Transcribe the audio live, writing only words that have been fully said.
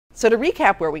So to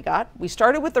recap where we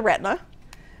started with the retina,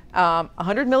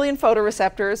 100 million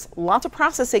photoreceptors, lots of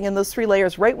processing in those 3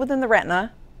 layers right within the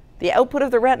retina. The output of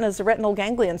the retina is the retinal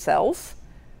ganglion cells.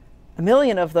 1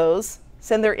 million of those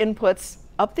send their inputs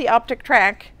up the optic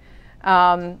tract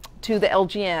to the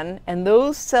LGN, and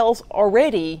those cells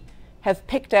already have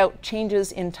picked out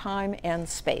changes in time and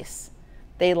space.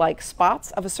 They like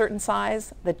spots of a certain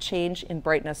size that change in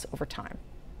brightness over time.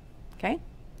 Okay?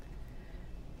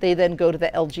 They then go to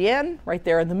the LGN right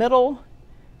there in the middle.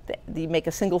 They make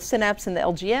a single synapse in the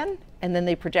LGN, and then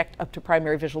they project up to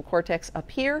primary visual cortex up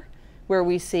here, where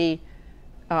we see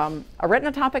a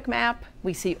retinotopic map.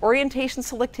 We see orientation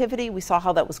selectivity. We saw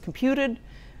how that was computed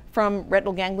from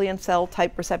retinal ganglion cell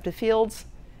type receptive fields.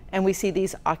 And we see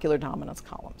these ocular dominance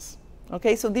columns.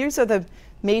 Okay, so these are the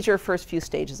major first few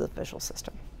stages of the visual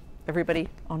system. Everybody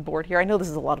on board here? I know this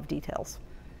is a lot of details.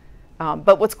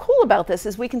 But what's cool about this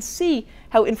is we can see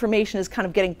how information is kind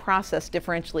of getting processed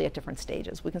differentially at different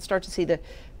stages. We can start to see the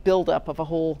buildup of a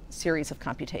whole series of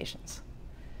computations.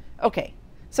 Okay,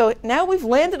 so now we've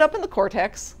landed up in the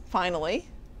cortex, finally.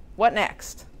 What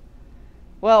next?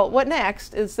 Well, what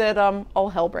next is that all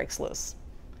hell breaks loose.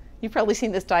 You've probably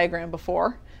seen this diagram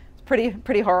before. It's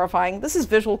pretty horrifying. This is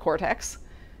visual cortex.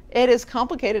 It is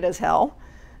complicated as hell.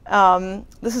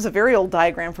 This is a very old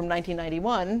diagram from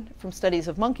 1991 from studies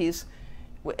of monkeys.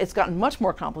 It's gotten much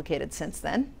more complicated since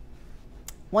then.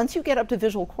 Once you get up to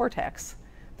visual cortex,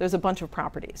 there's a bunch of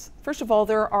properties. First of all,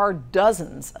 there are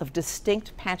dozens of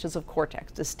distinct patches of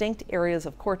cortex, distinct areas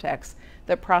of cortex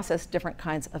that process different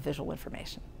kinds of visual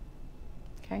information.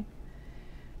 Okay?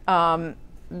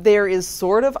 There is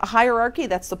sort of a hierarchy.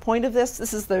 That's the point of this.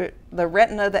 This is the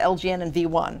retina, the LGN, and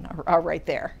V1 are right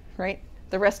there, right?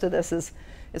 The rest of this is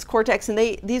cortex, and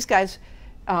these guys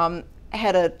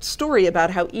had a story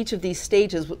about how each of these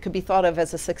stages could be thought of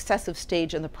as a successive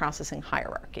stage in the processing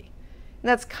hierarchy. And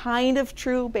that's kind of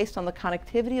true based on the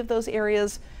connectivity of those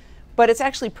areas, but it's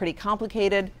actually pretty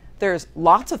complicated. There's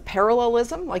lots of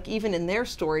parallelism, like even in their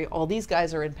story, all these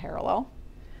guys are in parallel.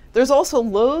 There's also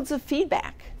loads of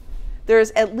feedback.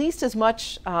 There's at least as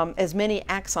many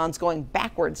axons going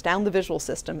backwards down the visual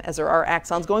system as there are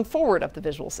axons going forward up the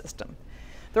visual system.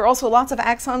 There are also lots of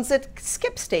axons that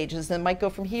skip stages and might go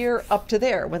from here up to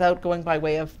there without going by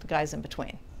way of the guys in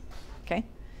between. Okay?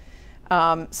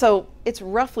 So it's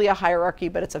roughly a hierarchy,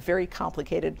 but it's a very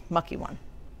complicated, mucky one.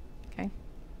 Okay?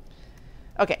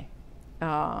 Okay.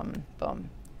 Boom.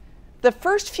 The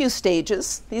first few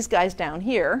stages, these guys down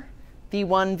here,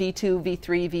 V1, V2,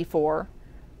 V3, V4,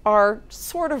 are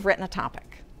sort of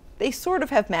retinotopic. They sort of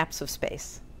have maps of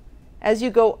space. As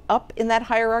you go up in that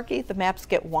hierarchy, the maps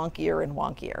get wonkier and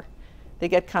wonkier. They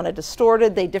get kind of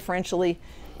distorted. They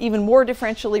even more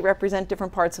differentially represent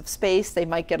different parts of space. They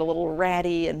might get a little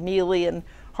ratty and mealy and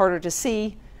harder to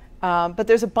see. But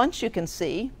there's a bunch you can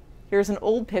see. Here's an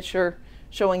old picture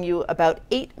showing you about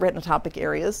 8 retinotopic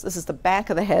areas. This is the back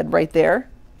of the head right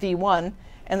there, V1.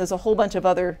 And there's a whole bunch of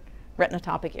other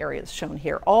retinotopic areas shown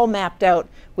here, all mapped out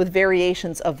with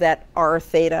variations of that R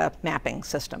theta mapping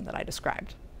system that I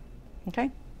described. Okay?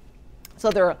 So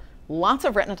there are lots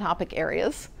of retinotopic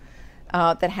areas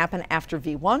that happen after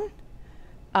V1.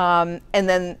 And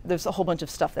then there's a whole bunch of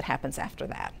stuff that happens after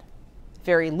that.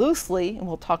 Very loosely, and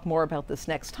we'll talk more about this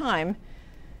next time,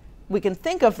 we can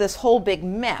think of this whole big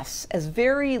mess as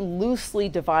very loosely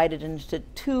divided into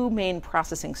 2 main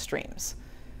processing streams.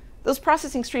 Those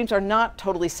processing streams are not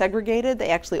totally segregated. They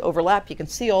actually overlap. You can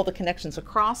see all the connections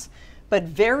across. But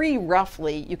very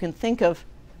roughly, you can think of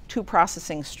 2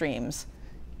 processing streams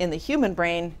in the human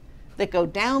brain that go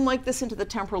down like this into the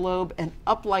temporal lobe and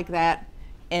up like that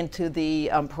into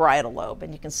the parietal lobe.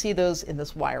 And you can see those in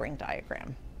this wiring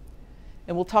diagram.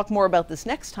 And we'll talk more about this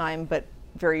next time, but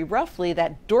very roughly,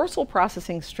 that dorsal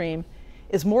processing stream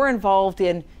is more involved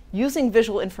in using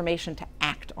visual information to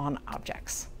act on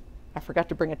objects. I forgot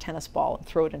to bring a tennis ball and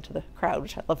throw it into the crowd,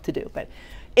 which I love to do, but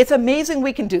it's amazing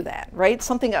we can do that, right?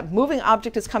 A moving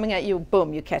object is coming at you,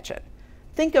 boom, you catch it.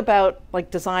 Think about like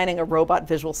designing a robot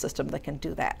visual system that can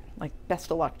do that. Like,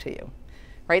 best of luck to you,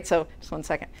 right? So just one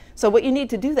second. So what you need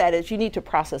to do that is you need to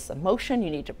process the motion, you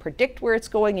need to predict where it's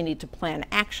going, you need to plan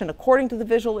action according to the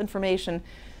visual information.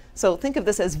 So think of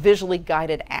this as visually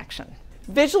guided action.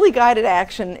 Visually guided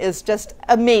action is just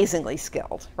amazingly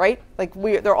skilled, right? Like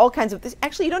there are all kinds of,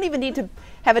 actually you don't even need to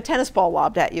have a tennis ball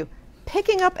lobbed at you.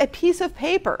 Picking up a piece of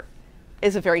paper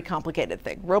is a very complicated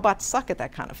thing. Robots suck at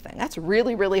that kind of thing. That's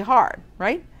really, really hard,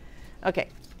 right? Okay,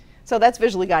 so that's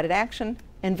visually guided action.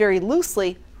 And very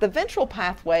loosely, the ventral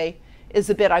pathway is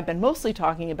the bit I've been mostly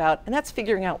talking about, and that's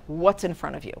figuring out what's in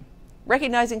front of you.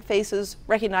 Recognizing faces,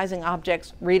 recognizing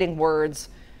objects, reading words,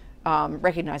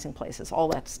 recognizing places, all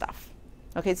that stuff.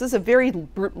 Okay, so this is a very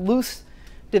loose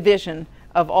division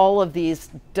of all of these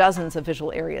dozens of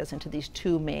visual areas into these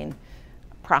two main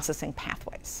processing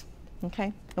pathways.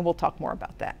 Okay, and we'll talk more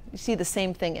about that. You see the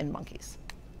same thing in monkeys.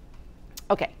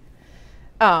 Okay,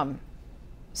 what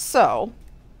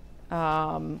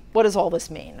does all this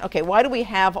mean? Okay, why do we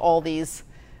have all these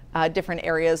different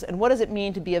areas, and what does it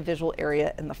mean to be a visual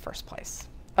area in the first place?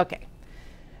 Okay,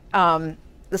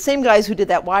 the same guys who did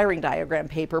that wiring diagram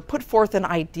paper put forth an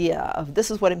idea of this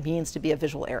is what it means to be a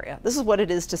visual area. This is what it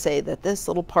is to say that this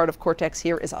little part of cortex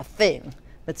here is a thing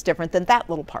that's different than that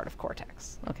little part of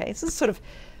cortex. Okay, this is sort of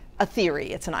a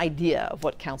theory. It's an idea of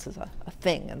what counts as a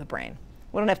thing in the brain.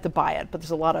 We don't have to buy it, but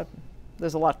there's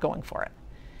a lot going for it.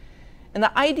 And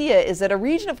the idea is that a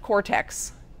region of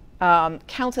cortex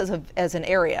counts as an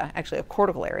area, actually a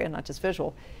cortical area, not just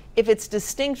visual, if it's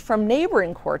distinct from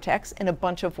neighboring cortex in a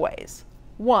bunch of ways.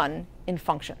 One, in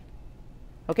function.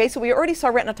 Okay, so we already saw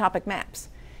retinotopic maps.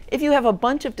 If you have a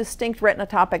bunch of distinct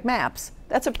retinotopic maps,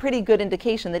 that's a pretty good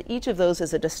indication that each of those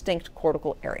is a distinct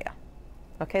cortical area.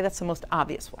 Okay, that's the most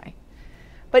obvious way.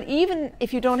 But even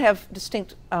if you don't have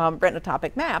distinct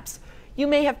retinotopic maps, you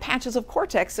may have patches of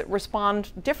cortex that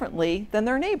respond differently than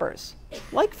their neighbors.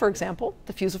 Like, for example,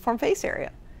 the fusiform face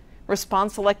area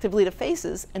responds selectively to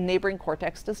faces and neighboring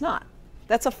cortex does not.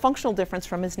 That's a functional difference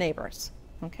from its neighbors.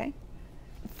 Okay?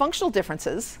 Functional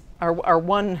differences are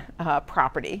one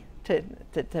property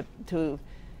to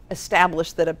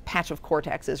establish that a patch of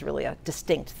cortex is really a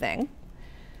distinct thing.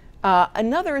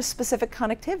 Another is specific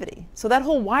connectivity. So that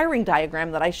whole wiring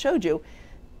diagram that I showed you,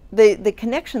 the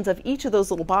connections of each of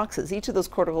those little boxes, each of those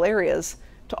cortical areas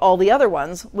to all the other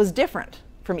ones was different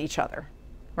from each other,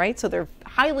 right? So they're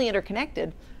highly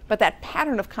interconnected, but that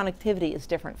pattern of connectivity is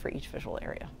different for each visual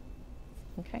area.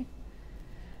 Okay?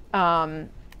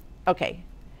 Okay.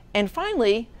 And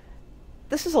finally,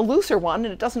 this is a looser one,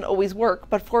 and it doesn't always work,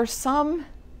 but for some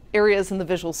areas in the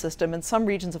visual system and some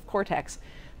regions of cortex,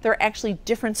 there are actually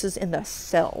differences in the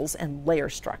cells and layer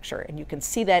structure, and you can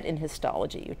see that in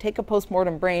histology. You take a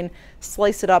postmortem brain,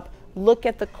 slice it up, look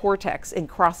at the cortex in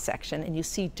cross-section, and you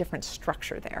see different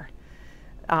structure there.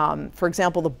 For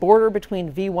example, the border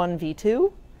between V1 and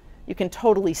V2, you can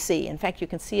totally see. In fact, you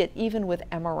can see it even with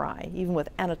MRI, even with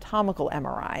anatomical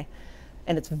MRI.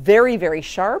 And it's very, very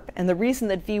sharp. And the reason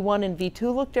that V1 and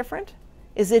V2 look different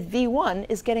is that V1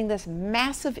 is getting this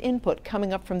massive input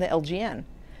coming up from the LGN.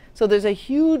 So there's a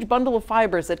huge bundle of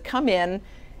fibers that come in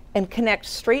and connect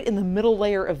straight in the middle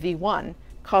layer of V1,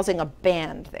 causing a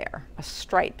band there, a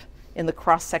stripe in the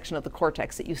cross-section of the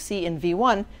cortex that you see in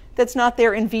V1 that's not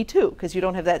there in V2, because you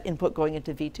don't have that input going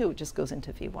into V2, it just goes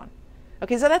into V1.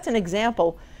 Okay, so that's an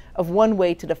example of one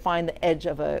way to define the edge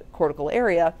of a cortical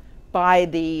area by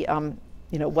the,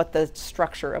 what the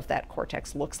structure of that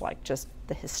cortex looks like, just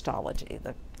the histology,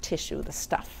 the tissue, the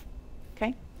stuff.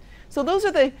 Okay? So those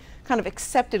are the kind of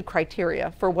accepted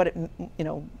criteria for what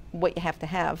what you have to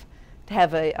have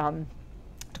a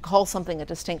to call something a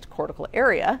distinct cortical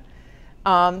area.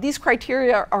 These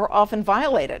criteria are often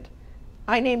violated.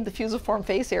 I named the fusiform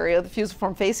face area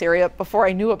before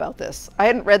I knew about this. I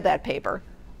hadn't read that paper.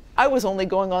 I was only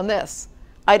going on this.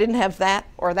 I didn't have that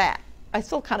or that. I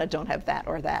still kind of don't have that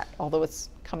or that, although it's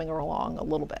coming along a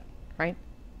little bit, right?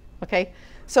 Okay,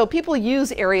 so people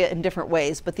use area in different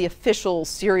ways, but the official,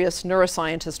 serious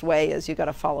neuroscientist way is you got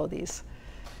to follow these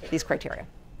criteria.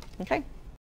 Okay.